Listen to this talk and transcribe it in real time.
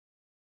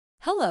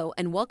Hello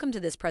and welcome to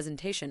this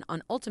presentation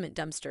on Ultimate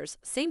Dumpsters,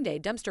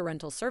 same-day dumpster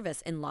rental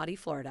service in Lawtey,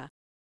 Florida.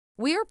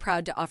 We are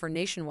proud to offer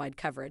nationwide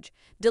coverage,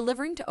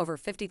 delivering to over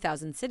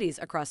 50,000 cities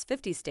across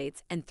 50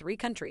 states and 3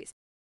 countries.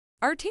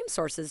 Our team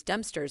sources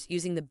dumpsters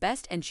using the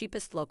best and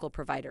cheapest local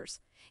providers,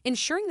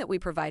 ensuring that we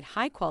provide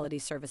high-quality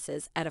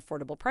services at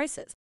affordable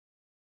prices.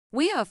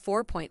 We have a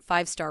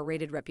 4.5-star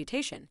rated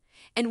reputation,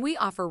 and we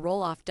offer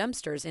roll-off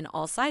dumpsters in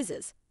all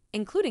sizes,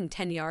 including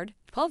 10-yard,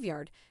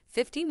 12-yard,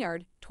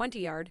 15-yard,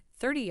 20-yard,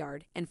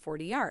 30-yard, and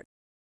 40-yard.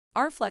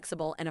 Our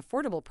flexible and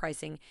affordable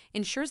pricing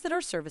ensures that our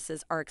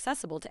services are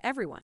accessible to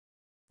everyone.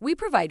 We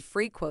provide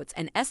free quotes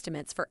and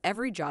estimates for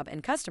every job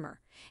and customer,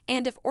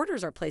 and if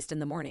orders are placed in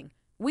the morning,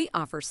 we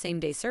offer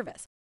same-day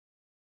service.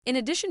 In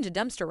addition to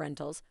dumpster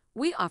rentals,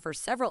 we offer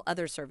several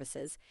other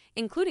services,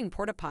 including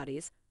porta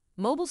potties,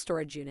 mobile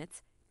storage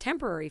units,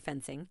 temporary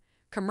fencing,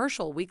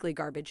 commercial weekly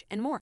garbage,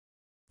 and more.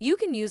 You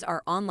can use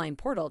our online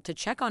portal to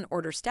check on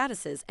order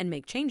statuses and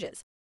make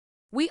changes.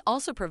 We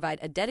also provide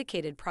a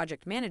dedicated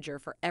project manager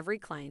for every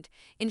client,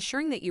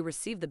 ensuring that you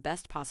receive the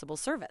best possible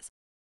service.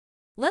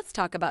 Let's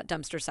talk about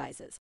dumpster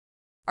sizes.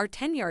 Our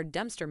 10-yard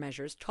dumpster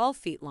measures 12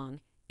 feet long,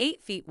 8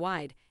 feet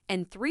wide,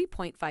 and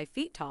 3.5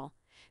 feet tall,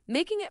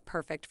 making it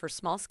perfect for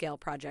small-scale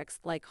projects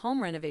like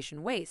home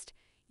renovation waste,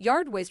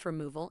 yard waste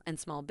removal, and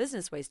small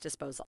business waste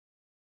disposal.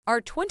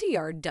 Our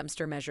 20-yard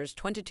dumpster measures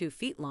 22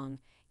 feet long,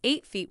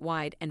 8 feet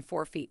wide, and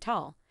 4 feet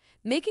tall,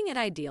 making it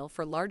ideal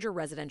for larger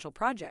residential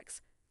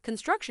projects,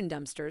 construction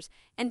dumpsters,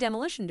 and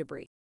demolition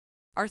debris.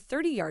 Our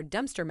 30-yard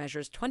dumpster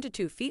measures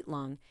 22 feet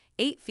long,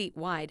 8 feet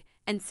wide,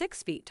 and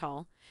 6 feet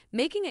tall,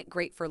 making it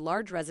great for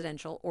large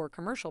residential or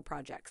commercial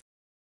projects.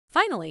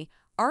 Finally,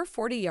 our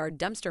 40-yard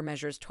dumpster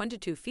measures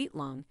 22 feet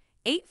long,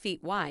 8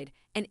 feet wide,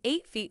 and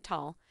 8 feet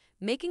tall,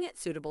 making it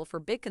suitable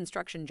for big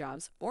construction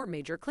jobs or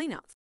major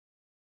cleanouts.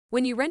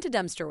 When you rent a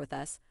dumpster with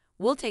us,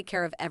 we'll take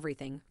care of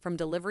everything from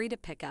delivery to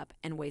pickup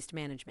and waste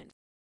management.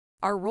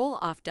 Our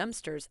roll-off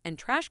dumpsters and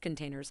trash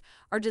containers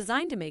are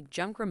designed to make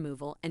junk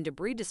removal and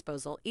debris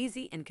disposal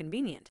easy and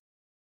convenient.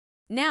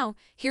 Now,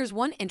 here's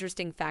one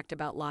interesting fact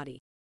about Lawtey.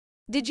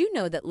 Did you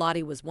know that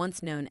Lawtey was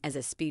once known as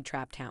a speed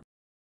trap town?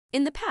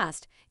 In the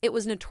past, it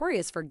was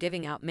notorious for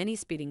giving out many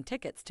speeding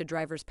tickets to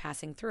drivers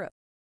passing through it.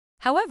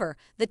 However,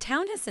 the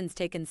town has since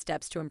taken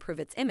steps to improve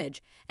its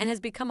image and has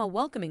become a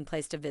welcoming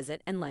place to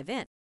visit and live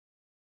in.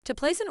 To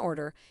place an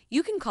order,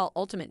 you can call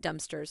Ultimate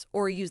Dumpsters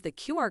or use the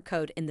QR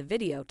code in the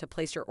video to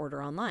place your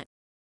order online.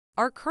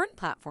 Our current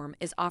platform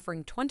is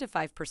offering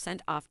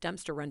 25% off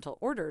dumpster rental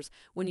orders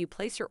when you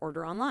place your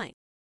order online.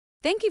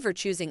 Thank you for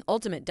choosing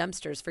Ultimate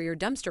Dumpsters for your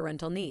dumpster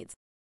rental needs.